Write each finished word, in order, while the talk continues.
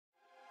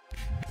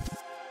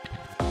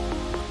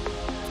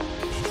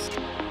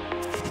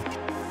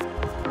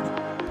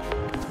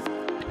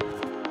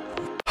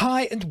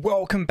Hi and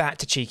welcome back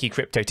to Cheeky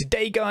Crypto.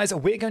 Today guys,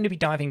 we're going to be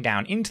diving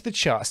down into the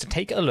charts to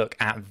take a look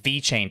at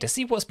Vechain to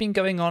see what's been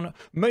going on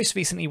most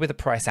recently with the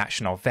price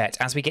action of VET.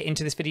 As we get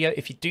into this video,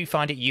 if you do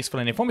find it useful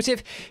and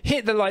informative,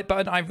 hit the like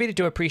button. I really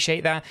do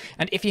appreciate that.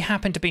 And if you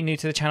happen to be new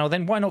to the channel,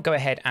 then why not go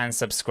ahead and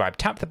subscribe.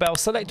 Tap the bell,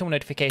 select all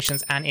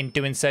notifications, and in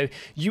doing so,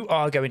 you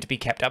are going to be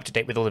kept up to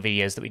date with all the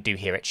videos that we do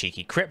here at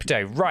Cheeky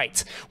Crypto.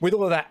 Right, with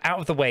all of that out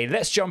of the way,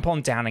 let's jump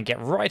on down and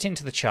get right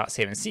into the charts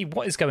here and see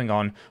what is going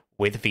on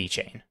with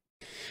Vechain.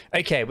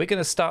 Okay, we're going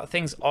to start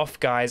things off,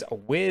 guys,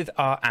 with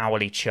our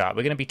hourly chart.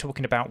 We're going to be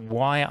talking about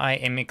why I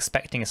am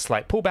expecting a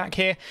slight pullback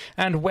here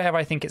and where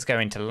I think it's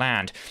going to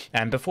land.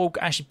 And before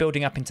actually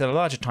building up into the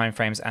larger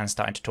timeframes and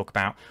starting to talk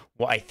about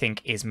what I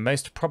think is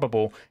most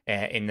probable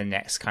in the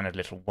next kind of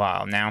little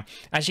while. Now,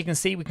 as you can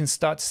see, we can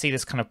start to see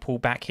this kind of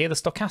pullback here. The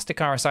stochastic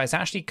RSI is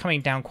actually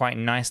coming down quite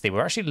nicely.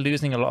 We're actually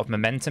losing a lot of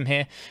momentum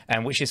here,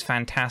 which is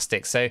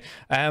fantastic. So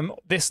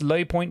this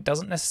low point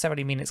doesn't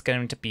necessarily mean it's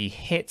going to be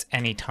hit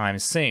anytime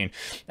soon.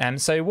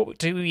 So what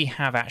do we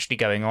have actually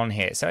going on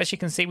here? So as you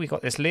can see, we've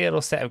got this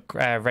little set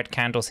of red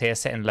candles here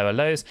setting lower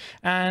lows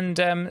and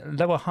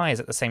lower highs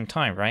at the same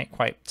time, right?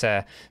 Quite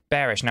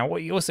bearish. Now,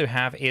 what you also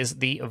have is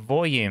the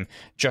volume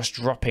just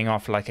dropping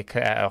off like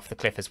off the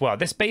cliff as well.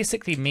 This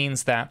basically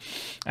means that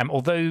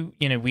although,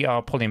 you know, we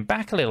are pulling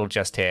back a little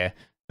just here,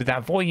 with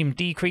that volume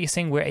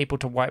decreasing, we're able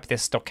to wipe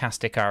this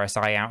stochastic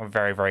RSI out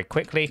very, very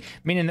quickly,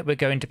 meaning that we're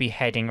going to be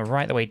heading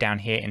right the way down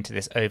here into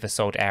this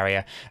oversold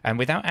area and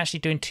without actually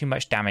doing too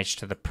much damage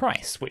to the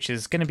price, which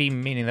is going to be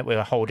meaning that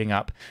we're holding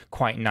up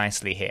quite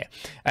nicely here.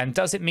 And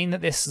does it mean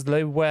that this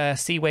low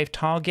C wave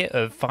target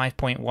of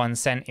 5.1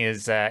 cent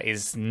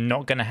is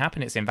not going to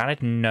happen? It's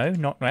invalid? No,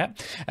 not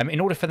yet. In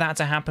order for that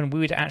to happen, we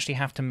would actually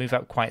have to move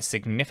up quite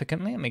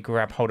significantly. Let me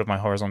grab hold of my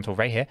horizontal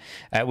ray here.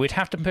 We'd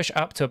have to push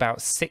up to about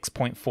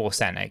 6.4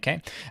 cent.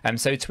 Okay,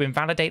 so to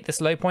invalidate this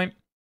low point,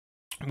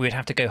 we would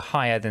have to go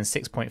higher than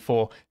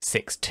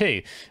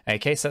 6.462.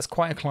 Okay, so that's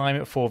quite a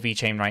climb for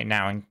Vechain right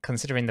now, and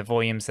considering the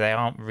volumes, they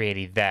aren't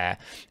really there.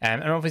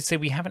 And obviously,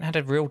 we haven't had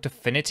a real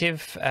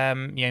definitive,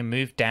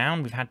 move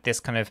down. We've had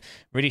this kind of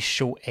really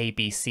short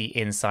ABC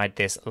inside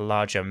this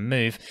larger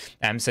move.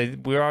 So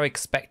we are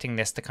expecting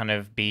this to kind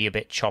of be a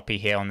bit choppy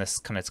here on this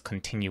kind of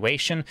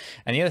continuation.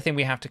 And the other thing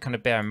we have to kind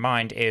of bear in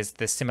mind is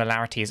the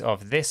similarities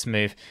of this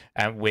move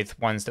with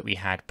ones that we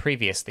had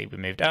previously. We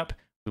moved up,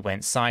 we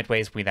went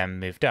sideways, we then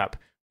moved up.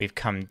 We've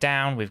come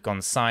down, we've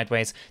gone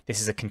sideways. This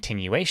is a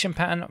continuation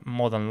pattern.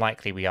 More than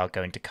likely, we are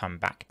going to come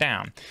back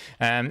down.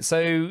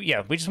 So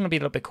yeah, we just want to be a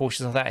little bit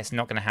cautious of that. It's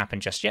not going to happen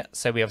just yet.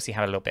 So we obviously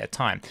have a little bit of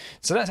time.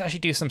 So let's actually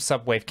do some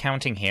sub-wave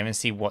counting here and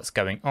see what's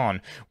going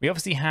on. We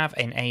obviously have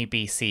an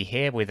ABC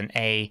here with an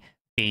A,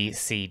 B,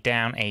 C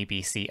down, A,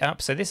 B, C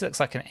up. So this looks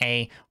like an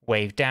A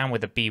wave down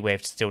with a B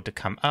wave still to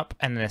come up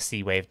and then a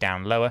C wave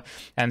down lower.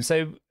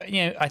 So,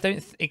 you know, I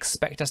don't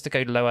expect us to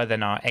go lower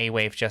than our A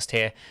wave just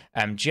here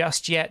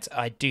just yet.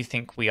 I do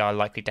think we are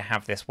likely to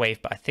have this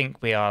wave, but I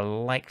think we are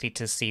likely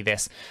to see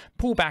this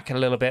pull back a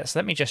little bit. So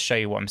let me just show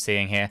you what I'm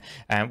seeing here.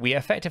 We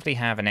effectively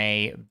have an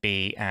A,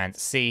 B, and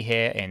C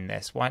here in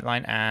this white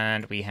line,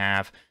 and we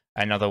have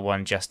another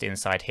one just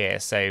inside here.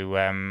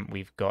 So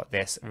we've got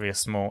this real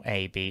small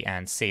A, B,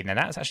 and C. Now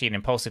that's actually an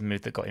impulsive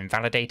move that got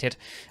invalidated.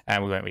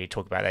 We won't really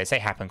talk about those. They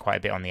happen quite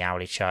a bit on the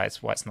hourly chart.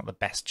 It's why it's not the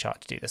best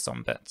chart to do this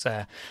on, but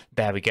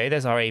there we go.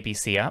 There's our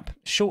ABC up.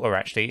 Shorter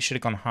actually. It should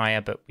have gone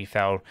higher, but we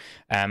fell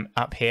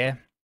up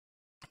here.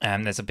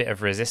 There's a bit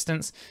of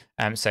resistance.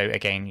 So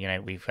again, you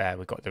know, we've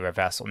got the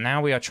reversal. Now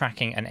we are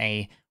tracking an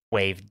A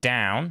wave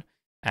down.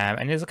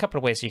 And there's a couple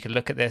of ways you could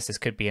look at this. This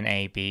could be an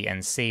A, B,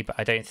 and C, but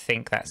I don't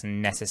think that's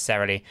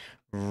necessarily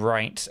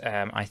right.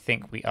 I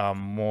think we are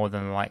more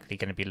than likely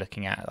going to be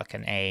looking at like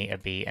an A, a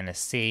B, and a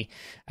C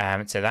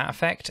to that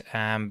effect.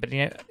 But,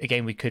 you know,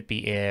 again, we could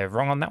be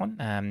wrong on that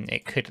one.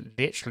 It could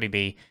literally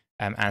be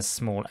as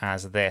small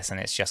as this, and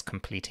it's just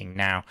completing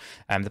now.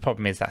 The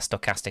problem is that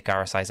stochastic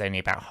RSI is only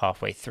about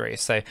halfway through,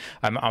 so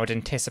I would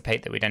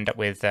anticipate that we'd end up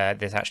with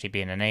this actually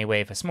being an A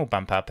wave, a small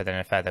bump up, and then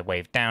a further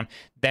wave down.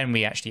 Then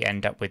we actually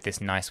end up with this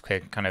nice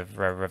kind of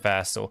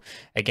reversal.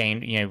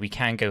 Again, you know, we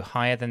can go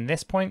higher than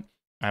this point,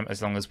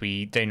 as long as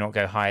we do not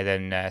go higher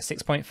than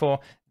 6.4.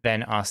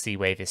 Then our C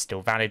wave is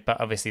still valid, but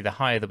obviously the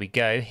higher that we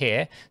go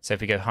here, so if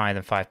we go higher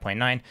than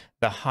 5.9,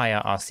 the higher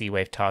our C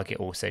wave target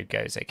also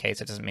goes, okay?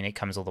 So it doesn't mean it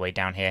comes all the way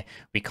down here.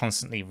 We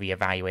constantly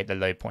reevaluate the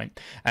low point.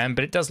 But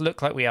it does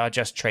look like we are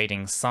just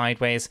trading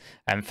sideways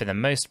for the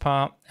most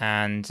part,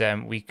 and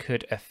we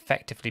could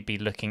effectively be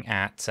looking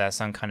at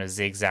some kind of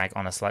zigzag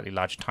on a slightly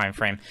larger time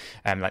frame,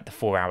 like the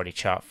 4-hourly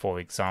chart,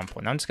 for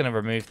example. Now I'm just going to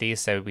remove these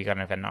so we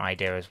kind of have an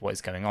idea of what is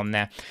going on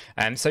there.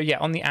 So yeah,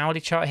 on the hourly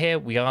chart here,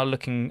 we are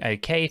looking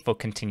okay for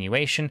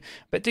continuation,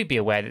 but do be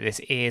aware that this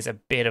is a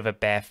bit of a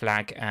bear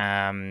flag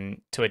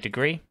to a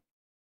degree.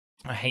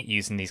 I hate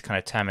using these kind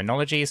of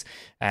terminologies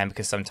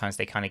because sometimes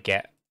they kind of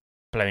get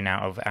blown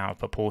out of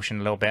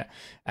proportion a little bit.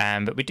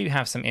 But we do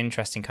have some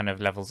interesting kind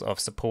of levels of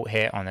support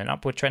here on an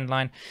upward trend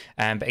line.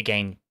 But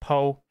again,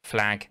 pole,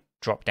 flag,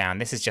 drop down.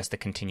 This is just the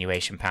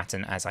continuation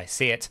pattern as I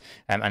see it,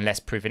 unless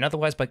proven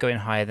otherwise by going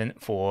higher than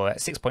for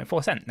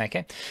 6.4 cent.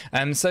 Okay,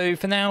 so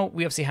for now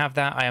we obviously have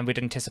that. I would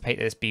anticipate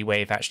that this B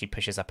wave actually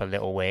pushes up a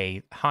little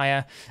way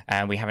higher.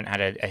 We haven't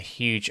had a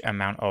huge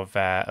amount of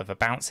a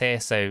bounce here,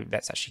 so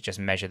let's actually just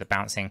measure the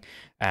bouncing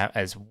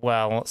as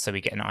well, so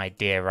we get an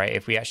idea, right?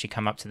 If we actually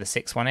come up to the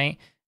 618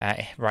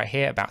 right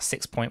here, about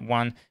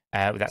 6.1,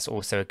 that's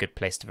also a good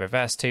place to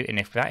reverse to, and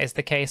if that is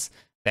the case,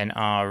 then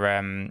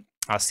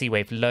our C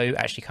wave low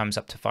actually comes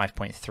up to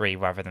 5.3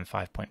 rather than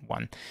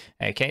 5.1.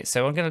 Okay,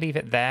 so I'm going to leave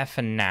it there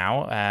for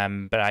now,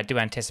 but I do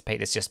anticipate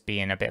this just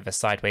being a bit of a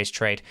sideways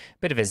trade, a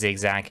bit of a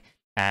zigzag.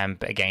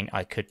 But again,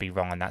 I could be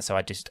wrong on that, so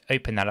I just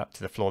open that up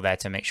to the floor there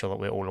to make sure that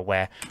we're all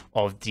aware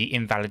of the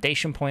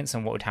invalidation points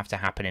and what would have to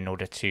happen in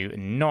order to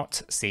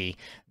not see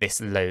this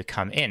low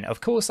come in.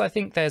 Of course, I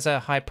think there's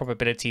a high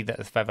probability that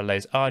the further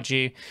lows are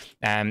due.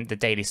 The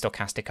daily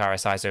stochastic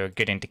RSIs are a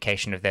good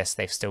indication of this.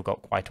 They've still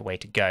got quite a way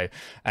to go.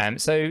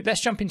 So let's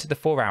jump into the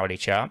 4-hourly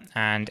chart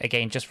and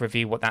again just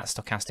review what that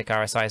stochastic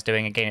RSI is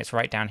doing. Again, it's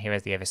right down here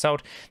as the oversold.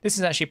 This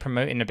is actually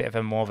promoting a bit of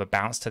a more of a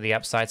bounce to the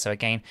upside. So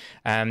again,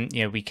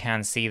 we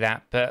can see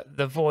that. But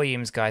the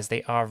volumes, guys,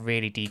 they are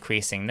really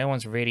decreasing. No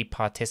one's really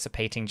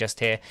participating just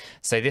here.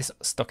 So this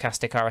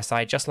stochastic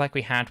RSI, just like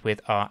we had with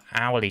our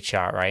hourly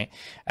chart, right,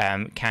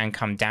 can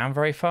come down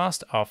very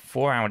fast. Our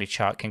 4-hourly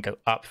chart can go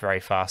up very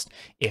fast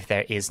if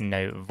there is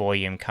no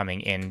volume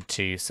coming in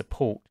to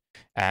support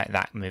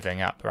that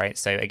moving up, right?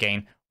 So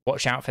again,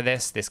 watch out for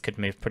this. This could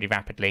move pretty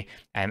rapidly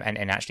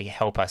and actually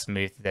help us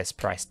move this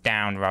price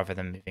down rather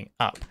than moving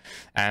up.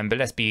 But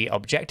let's be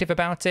objective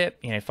about it.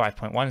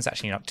 5.1 is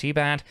actually not too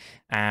bad.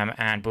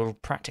 And we're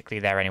practically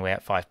there anyway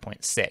at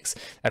 5.6.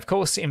 Of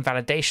course,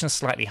 invalidation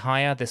slightly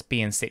higher, this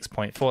being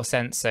 6.4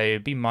 cents. So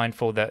be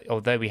mindful that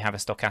although we have a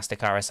stochastic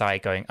RSI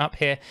going up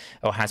here,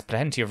 or has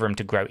plenty of room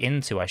to grow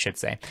into, I should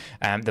say,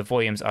 the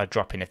volumes are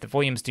dropping. If the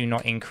volumes do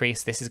not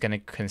increase, this is going to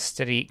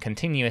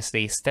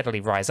continuously,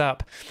 steadily rise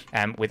up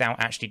without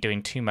actually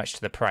doing too much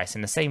to the price,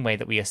 in the same way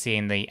that we are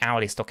seeing the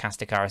hourly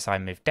stochastic RSI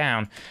move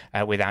down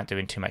without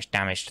doing too much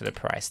damage to the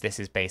price. This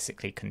is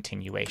basically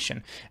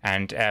continuation.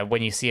 And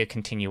when you see a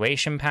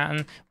continuation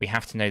pattern, we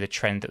have to know the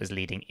trend that was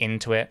leading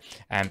into it,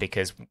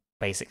 because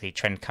basically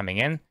trend coming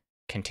in,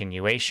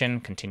 continuation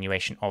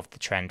of the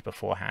trend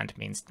beforehand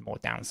means more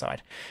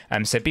downside.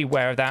 So be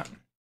aware of that.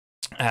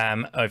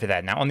 Over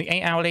there. Now on the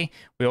 8-hourly,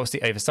 we obviously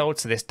oversold,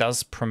 so this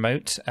does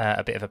promote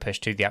a bit of a push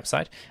to the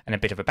upside and a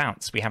bit of a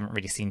bounce. We haven't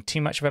really seen too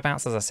much of a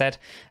bounce, as I said.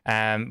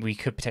 We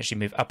could potentially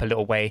move up a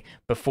little way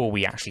before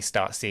we actually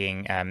start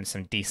seeing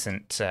some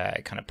decent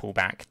kind of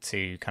pullback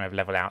to kind of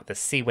level out the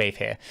C wave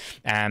here.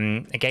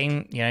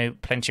 Again,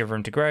 plenty of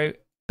room to grow,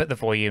 but the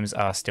volumes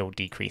are still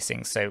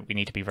decreasing, so we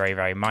need to be very,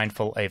 very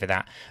mindful over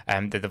that,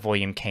 that the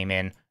volume came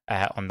in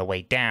on the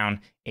way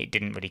down. It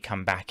didn't really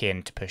come back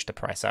in to push the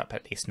price up,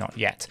 at least not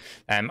yet.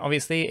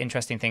 Obviously,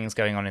 interesting things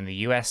going on in the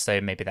US, so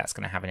maybe that's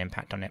going to have an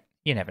impact on it.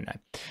 You never know.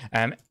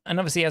 And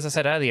obviously, as I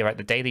said earlier, at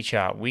the daily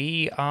chart,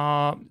 we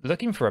are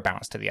looking for a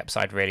bounce to the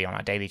upside, really, on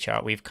our daily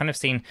chart. We've kind of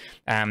seen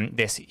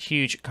this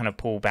huge kind of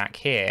pullback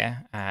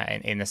here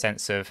in the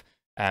sense of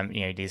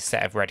these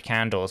set of red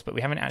candles, but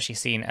we haven't actually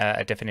seen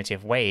a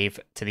definitive wave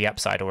to the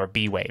upside, or a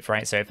B wave,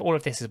 right? So if all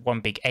of this is one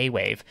big A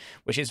wave,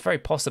 which is very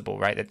possible,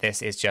 right, that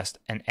this is just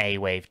an A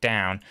wave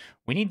down,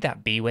 we need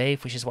that B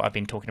wave, which is what I've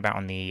been talking about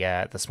on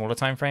the smaller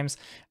time frames,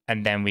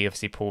 and then we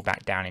obviously pull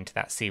back down into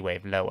that C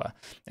wave lower.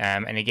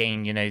 And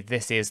again,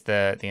 this is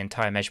the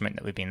entire measurement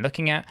that we've been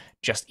looking at,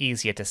 just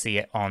easier to see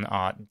it on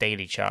our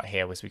daily chart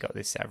here as we got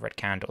this set of red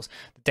candles.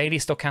 The daily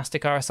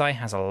stochastic RSI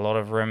has a lot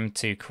of room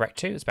to correct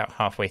to. It's about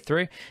halfway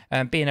through.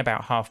 Being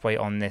about halfway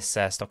on this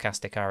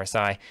stochastic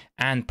RSI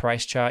and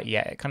price chart,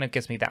 yeah, it kind of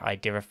gives me that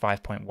idea of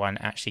 5.1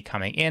 actually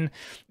coming in.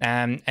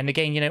 And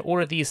again,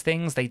 all of these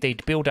things, they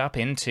build up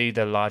into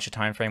the larger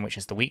time frame, which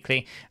is the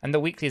weekly, and the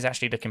weekly is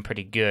actually looking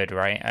pretty good,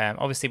 right?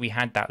 Obviously, we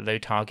had that low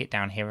target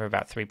down here of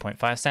about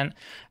 3.5 cent,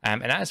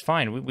 and that is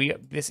fine.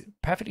 This is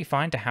perfectly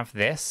fine to have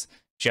this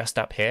just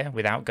up here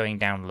without going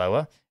down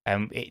lower.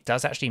 It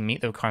does actually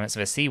meet the requirements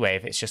of a C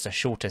wave. It's just a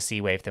shorter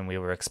C wave than we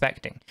were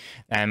expecting,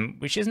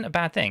 which isn't a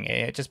bad thing.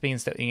 It just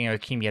means that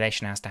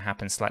accumulation has to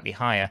happen slightly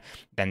higher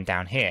than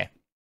down here.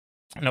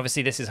 And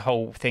obviously this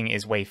whole thing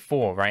is wave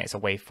 4, right? It's a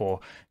wave 4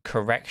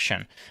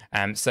 correction.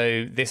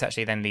 So this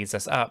actually then leads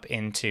us up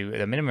into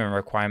the minimum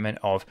requirement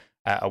of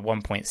a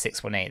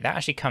 1.618. That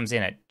actually comes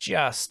in at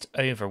just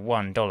over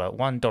 $1,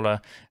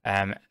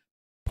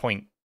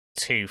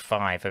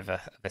 $1.25 of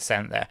a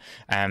cent there.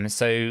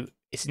 So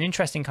it's an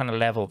interesting kind of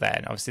level there.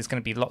 And obviously, there's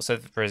going to be lots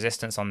of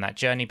resistance on that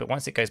journey. But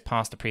once it goes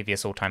past the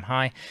previous all-time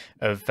high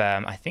of,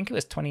 I think it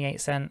was 28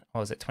 cent,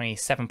 or was it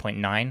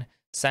 27.9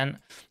 cent?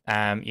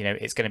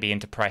 It's going to be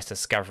into price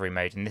discovery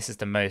mode. And this is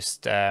the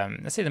most,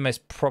 let's say the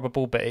most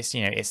probable, but it's,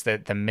 it's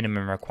the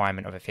minimum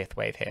requirement of a fifth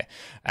wave here.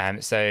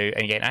 So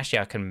again, actually,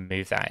 I can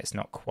move that. It's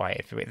not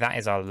quite, if that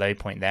is our low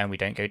point there and we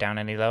don't go down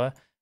any lower.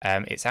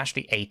 it's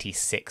actually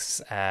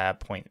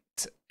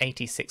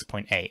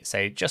 86.8,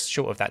 so just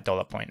short of that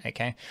dollar point.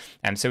 Okay,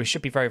 so we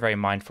should be very, very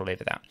mindful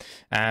over that.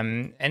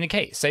 And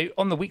okay, so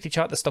on the weekly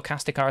chart, the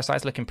stochastic RSI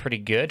is looking pretty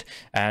good.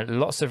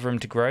 Lots of room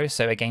to grow.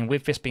 So again,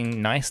 we've just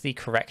been nicely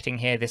correcting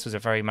here. This was a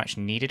very much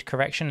needed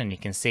correction, and you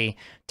can see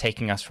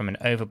taking us from an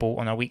overbought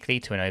on our weekly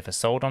to an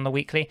oversold on the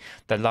weekly.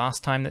 The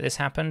last time that this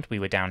happened, we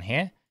were down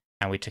here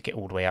and we took it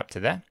all the way up to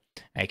there.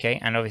 Okay,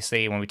 and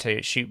obviously when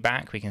we shoot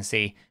back, we can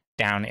see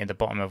down in the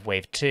bottom of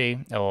wave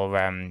 2,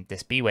 or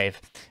this B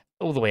wave,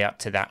 all the way up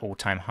to that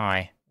all-time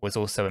high was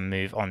also a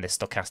move on this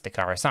stochastic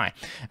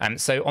RSI.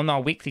 So on our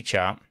weekly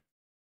chart,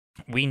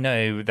 we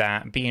know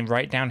that being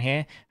right down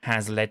here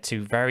has led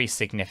to very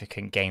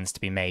significant gains to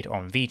be made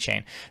on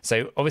Vechain.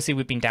 So obviously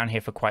we've been down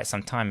here for quite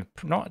some time,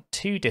 not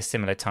too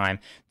dissimilar time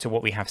to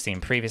what we have seen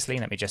previously.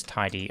 Let me just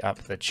tidy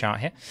up the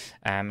chart here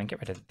and get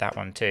rid of that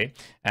one too.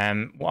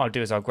 What I'll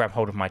do is I'll grab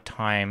hold of my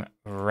time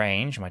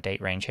range, my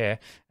date range here,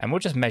 and we'll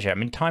just measure. I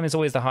mean, time is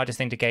always the hardest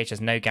thing to gauge.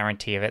 There's no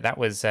guarantee of it. That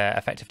was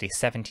effectively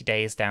 70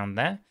 days down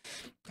there.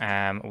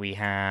 We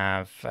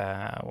have, what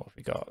have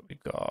we got?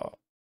 We've got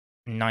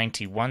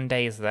 91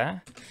 days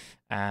there,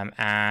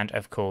 and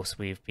of course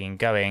we've been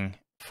going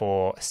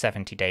for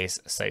 70 days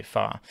so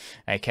far.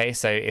 Okay,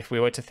 so if we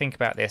were to think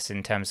about this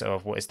in terms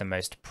of what is the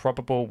most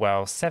probable,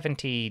 well,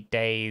 70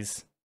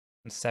 days,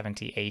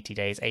 70, 80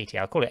 days, 80,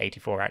 I'll call it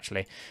 84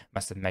 actually,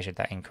 must have measured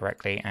that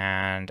incorrectly,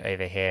 and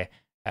over here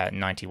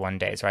 91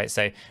 days, right?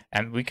 So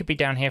we could be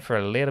down here for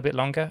a little bit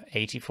longer,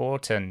 84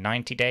 to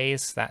 90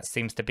 days. That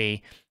seems to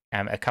be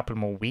a couple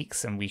more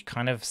weeks, and we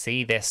kind of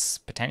see this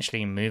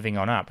potentially moving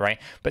on up, right?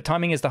 But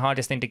timing is the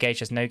hardest thing to gauge.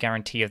 There's no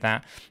guarantee of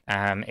that.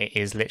 It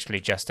is literally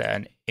just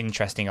an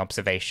interesting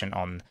observation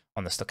on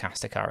the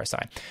stochastic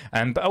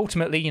RSI. But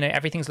ultimately, you know,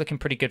 everything's looking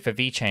pretty good for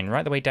Vechain,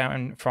 right the way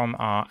down from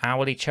our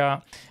hourly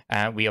chart.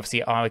 We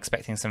obviously are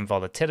expecting some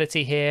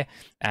volatility here.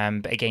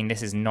 But again,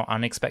 this is not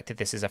unexpected.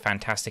 This is a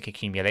fantastic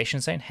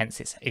accumulation zone,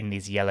 hence it's in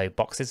these yellow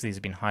boxes. These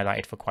have been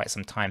highlighted for quite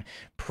some time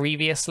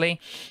previously.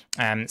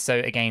 So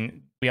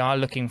again, we are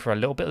looking for a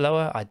little bit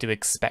lower. I do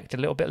expect a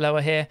little bit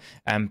lower here,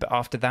 but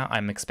after that,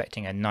 I'm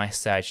expecting a nice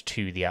surge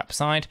to the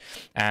upside.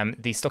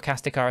 The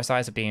stochastic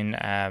RSIs are being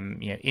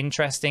you know,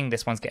 interesting.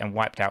 This one's getting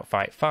wiped out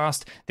quite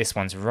fast. This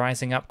one's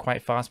rising up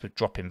quite fast with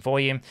drop in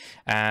volume.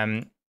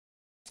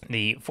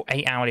 The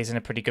 8 hourly is in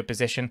a pretty good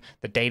position.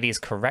 The daily is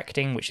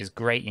correcting, which is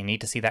great. You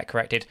need to see that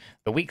corrected.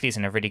 The weekly is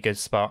in a really good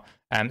spot.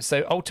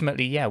 So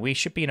ultimately, yeah, we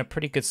should be in a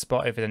pretty good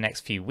spot over the next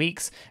few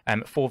weeks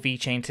for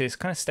Vechain to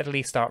kind of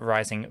steadily start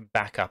rising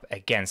back up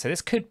again. So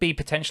this could be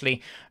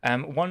potentially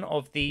one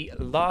of the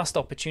last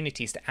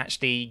opportunities to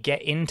actually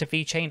get into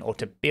Vechain or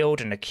to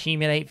build and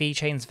accumulate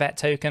Vechain's VET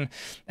token.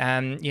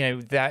 You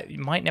know, that you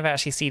might never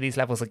actually see these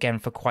levels again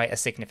for quite a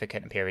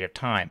significant period of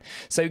time.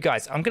 So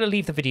guys, I'm going to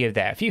leave the video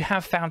there. If you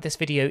have found this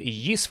video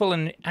useful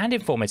and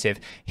informative,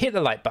 hit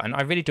the like button.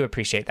 I really do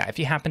appreciate that. If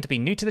you happen to be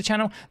new to the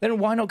channel, then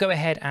why not go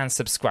ahead and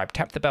subscribe?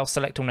 Tap the bell,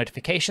 select all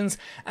notifications,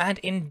 and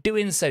in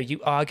doing so, you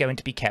are going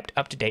to be kept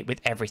up to date with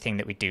everything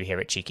that we do here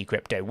at Cheeky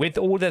Crypto. With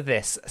all of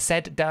this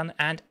said, done,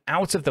 and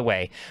out of the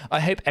way,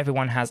 I hope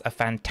everyone has a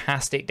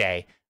fantastic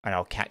day, and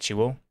I'll catch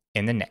you all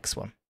in the next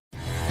one.